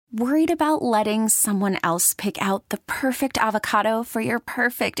Worried about letting someone else pick out the perfect avocado for your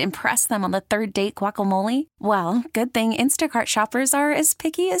perfect impress them on the third date guacamole? Well, good thing Instacart shoppers are as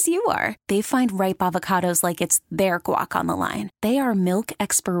picky as you are. They find ripe avocados like it's their guac on the line. They are milk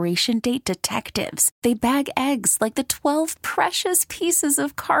expiration date detectives. They bag eggs like the 12 precious pieces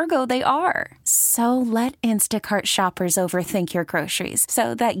of cargo they are. So let Instacart shoppers overthink your groceries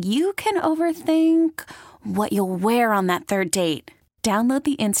so that you can overthink what you'll wear on that third date. Download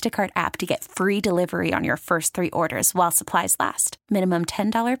the Instacart app to get free delivery on your first 3 orders while supplies last. Minimum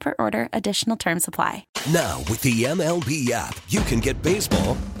 $10 per order. Additional terms apply. Now, with the MLB app, you can get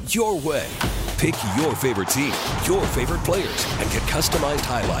baseball your way. Pick your favorite team, your favorite players, and get customized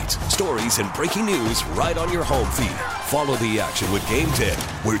highlights, stories, and breaking news right on your home feed. Follow the action with Game 10,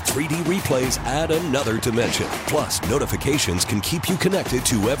 where 3D replays add another dimension. Plus, notifications can keep you connected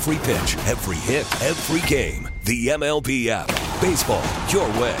to every pitch, every hit, every game. The MLB app. Baseball your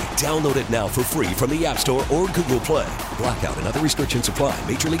way. Download it now for free from the App Store or Google Play. Blackout and other restrictions apply.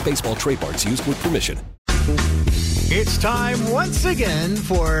 Major League Baseball trademarks used with permission. It's time once again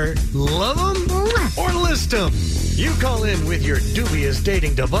for Love 'em or List 'em. You call in with your dubious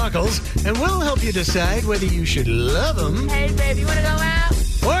dating debacles, and we'll help you decide whether you should love 'em. Hey, babe, you want to go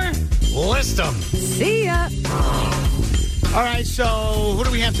out? Or list 'em. See ya. All right, so who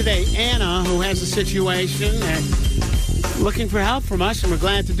do we have today? Anna, who has a situation and looking for help from us, and we're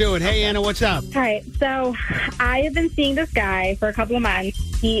glad to do it. Hey, Anna, what's up? All right, so I have been seeing this guy for a couple of months.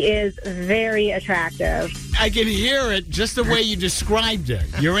 He is very attractive. I can hear it just the way you described it.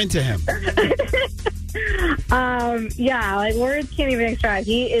 You're into him. Yeah, like words can't even describe.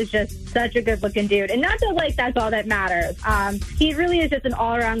 He is just such a good-looking dude. And not that, like, that's all that matters. He really is just an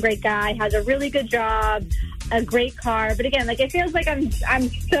all-around great guy, has a really good job, a great car. But again, like, it feels like I'm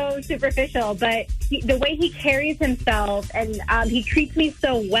so superficial, but the way he carries himself and he treats me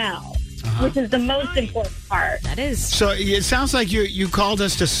so well, which is the most important part. That is. So it sounds like you called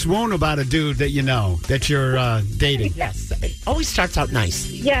us to swoon about a dude that you know, that you're dating. Yes. It always starts out nice.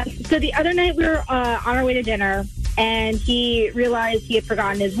 Yes. So the other night we were on our way to dinner, and he realized he had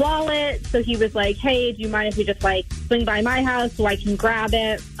forgotten his wallet. So he was like, hey, do you mind if we just, like, swing by my house so I can grab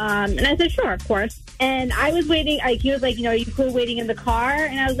it? And I said, sure, of course. And I was waiting. He was like, are you cool waiting in the car?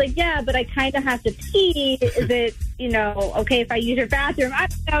 And I was like, yeah, but I kind of have to pee. Is it, okay if I use your bathroom? I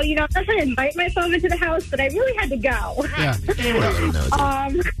don't know, I'm not trying to invite myself into the house, but I really had to go. Yeah.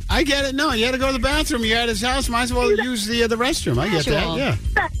 I get it. No, you had to go to the bathroom. You're at his house. Might as well use the restroom. I get that, yeah.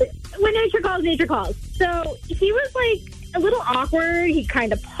 When nature calls, nature calls. So he was, like, a little awkward. He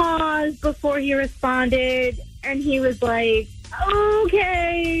kind of paused before he responded, and he was like,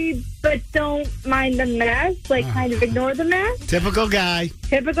 okay, but don't mind the mess, like kind of ignore the mess. Typical guy,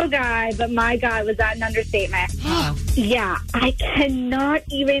 but my God, was that an understatement? Yeah, I cannot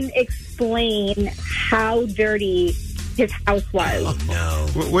even explain how dirty his house was. Oh,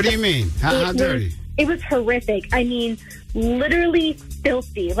 no. What do you mean? How dirty? It was horrific. I mean, literally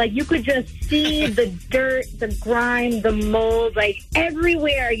filthy. Like, you could just see the dirt, the grime, the mold, like,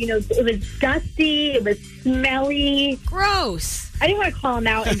 everywhere. It was dusty. It was smelly. Gross. I didn't want to call him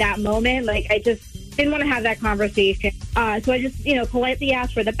out in that moment. Like, I just didn't want to have that conversation. So I just, politely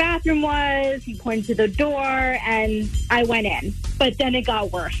asked where the bathroom was. He pointed to the door, and I went in. But then it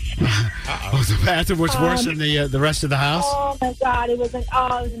got worse. Oh, the bathroom was worse than the rest of the house? Oh, my God. It was a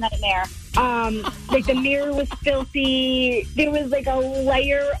nightmare. Like, the mirror was filthy. There was, like, a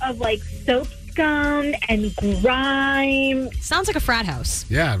layer of, like, soap scum and grime. Sounds like a frat house.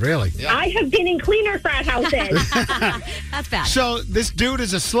 Yeah, really. Yeah. I have been in cleaner frat houses. That's bad. So this dude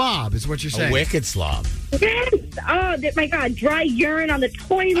is a slob, is what you're saying. A wicked slob. Yes. Oh, my God. Dry urine on the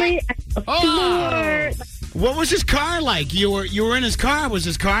toilet. The floor. What was his car like? You were in his car. Was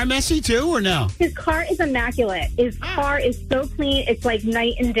his car messy too, or no? His car is immaculate. His car is so clean. It's like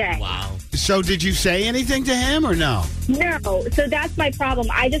night and day. Wow. So did you say anything to him or no? No. So that's my problem.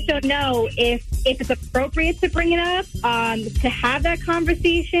 I just don't know if it's appropriate to bring it up, to have that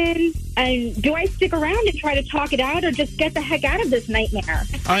conversation. And do I stick around and try to talk it out, or just get the heck out of this nightmare?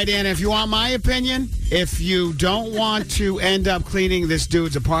 All right, Anna, if you want my opinion, if you don't want to end up cleaning this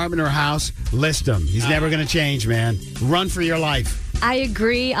dude's apartment or house, list him. He's never going to change, man. Run for your life. I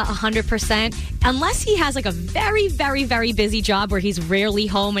agree 100%. Unless he has, like, a very, very, very busy job where he's rarely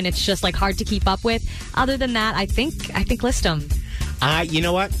home and it's just, like, hard to keep up with. Other than that, I think list him. You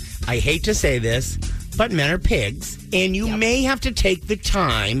know what? I hate to say this, but men are pigs, and you may have to take the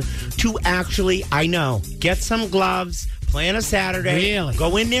time to actually, get some gloves, Plan a Saturday. Really?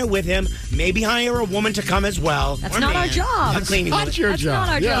 Go in there with him. Maybe hire a woman to come as well. That's Or not our man. job. A cleaning woman. Not your That's job. not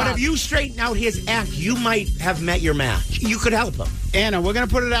our Yeah. job. But if you straighten out his act, you might have met your match. You could help him. Anna, we're going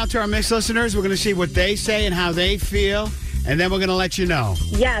to put it out to our mixed listeners. We're going to see what they say and how they feel. And then we're going to let you know.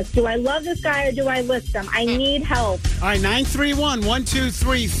 Yes. Do I love this guy or do I list him? I need help. All right,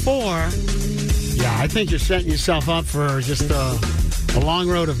 931-1234. Yeah, I think you're setting yourself up for just a long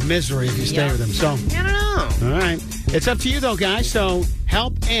road of misery if you stay with him. So, I don't know. all right. It's up to you, though, guys. So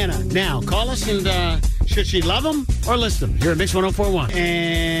help Anna. Now, call us and should she love him or list him? Here at Mix 1041.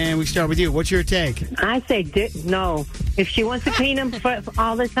 And we start with you. What's your take? I say no. If she wants to clean him for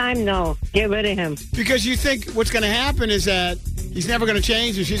all the time, no. Get rid of him. Because you think what's going to happen is that he's never going to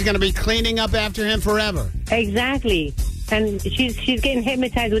change and she's going to be cleaning up after him forever. Exactly. And she's getting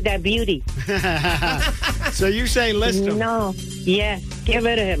hypnotized with that beauty. So you say list him. No. Yes. Get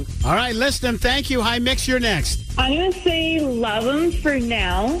rid of him. All right, list him. Thank you. Hi, Mix, you're next. I'm going to say love him for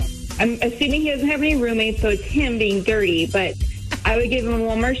now. I'm assuming he doesn't have any roommates, so it's him being dirty. But I would give him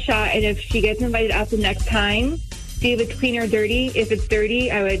one more shot, and if she gets invited out the next time, see if it's clean or dirty. If it's dirty,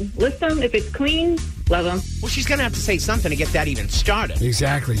 I would list him. If it's clean, love him. Well, she's going to have to say something to get that even started.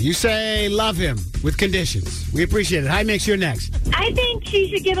 Exactly. You say love him with conditions. We appreciate it. Hi, Mix, you're next. I think she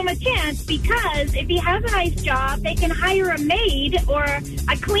should give him a chance because if he has a nice job, they can hire a maid or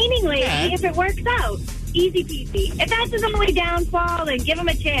a cleaning lady if it works out. Easy peasy. If that's his only downfall, then give him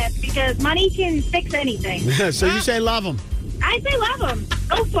a chance because money can fix anything. So you say love him. I say love him.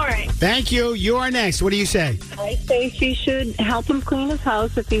 Go for it. Thank you. You are next. What do you say? I say she should help him clean his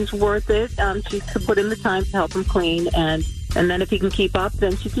house if he's worth it. She could put in the time to help him clean, and then if he can keep up,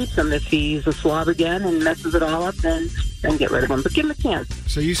 then she keeps him. If he's a slob again and messes it all up, then get rid of him. But give him a chance.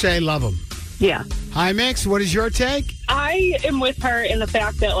 So you say love him. Yeah. Hi, Mix. What is your take? I am with her in the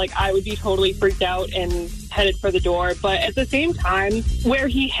fact that, I would be totally freaked out and headed for the door. But at the same time, where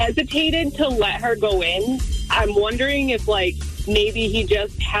he hesitated to let her go in, I'm wondering if, maybe he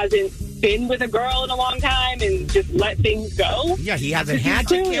just hasn't been with a girl in a long time and just let things go. Yeah, he hasn't had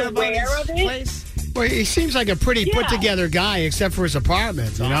to care about aware his of it. place. Well, he seems like a pretty put-together guy, except for his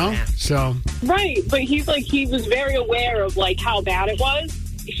apartment, you know? man. So, Right, but he was very aware of, how bad it was.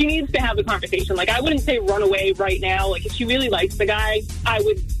 She needs to have a conversation. I wouldn't say run away right now. If she really likes the guy, I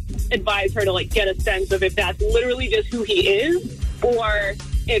would advise her to, get a sense of if that's literally just who he is or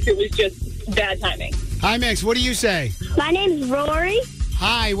if it was just bad timing. hi, Mix. What do you say? My name's Rory.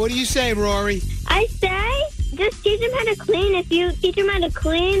 Hi. What do you say, Rory? I say just teach him how to clean. If you teach him how to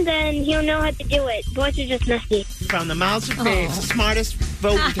clean, then he'll know how to do it. Boys are just messy. From the mouths of babes, the smartest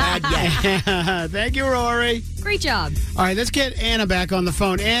vote we've had yet. Thank you, Rory. Great job. All right, let's get Anna back on the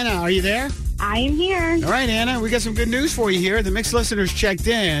phone. Anna, are you there? I am here. All right, Anna, we got some good news for you here. The Mixed listeners checked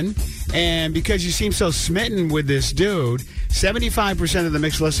in, and because you seem so smitten with this dude, 75% of the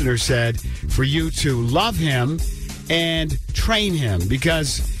Mixed listeners said for you to love him and train him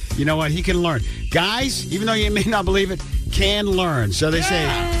because, you know what, he can learn. Guys, even though you may not believe it, can learn. So they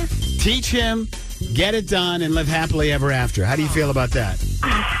say teach him, get it done, and live happily ever after. How do you feel about that?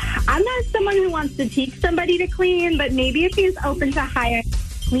 I'm not someone who wants to teach somebody to clean, but maybe if he's open to hire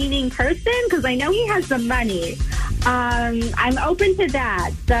a cleaning person, because I know he has the money, I'm open to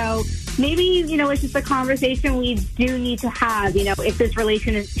that. So maybe, it's just a conversation we do need to have, if this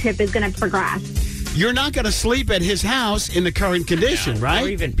relationship is going to progress. You're not going to sleep at his house in the current condition, right? Or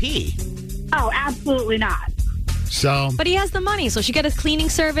even pee. Oh, absolutely not. So, But he has the money, so she get a cleaning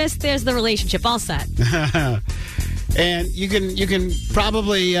service. There's the relationship all set. and you can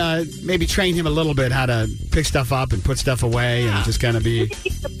probably maybe train him a little bit how to pick stuff up and put stuff away and just kind of be.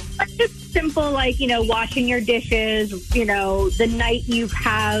 Just simple, washing your dishes, the night you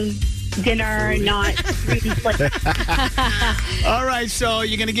have dinner, not really All right, so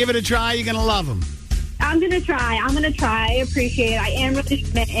you're going to give it a try. You're going to love him. I'm going to try. I appreciate it. I am really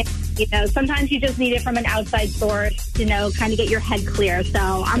smitten. Sometimes you just need it from an outside source, kind of get your head clear.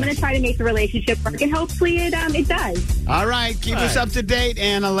 So I'm going to try to make the relationship work, and hopefully it does. All right, keep us up to date,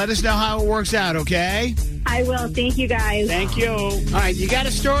 and let us know how it works out, okay? I will. Thank you, guys. Thank you. All right, you got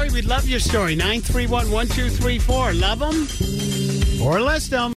a story? We'd love your story. 931-1234. Love them or list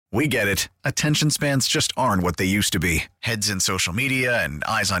them. We get it. Attention spans just aren't what they used to be. Heads in social media and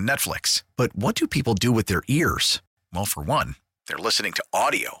eyes on Netflix. But what do people do with their ears? Well, for one, they're listening to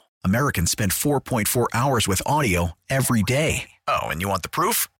audio. Americans spend 4.4 hours with audio every day. Oh, and you want the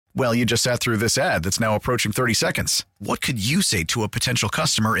proof? Well, you just sat through this ad that's now approaching 30 seconds. What could you say to a potential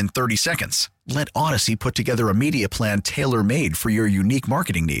customer in 30 seconds? Let Odyssey put together a media plan tailor-made for your unique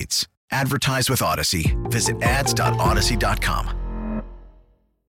marketing needs. Advertise with Odyssey. Visit ads.odyssey.com.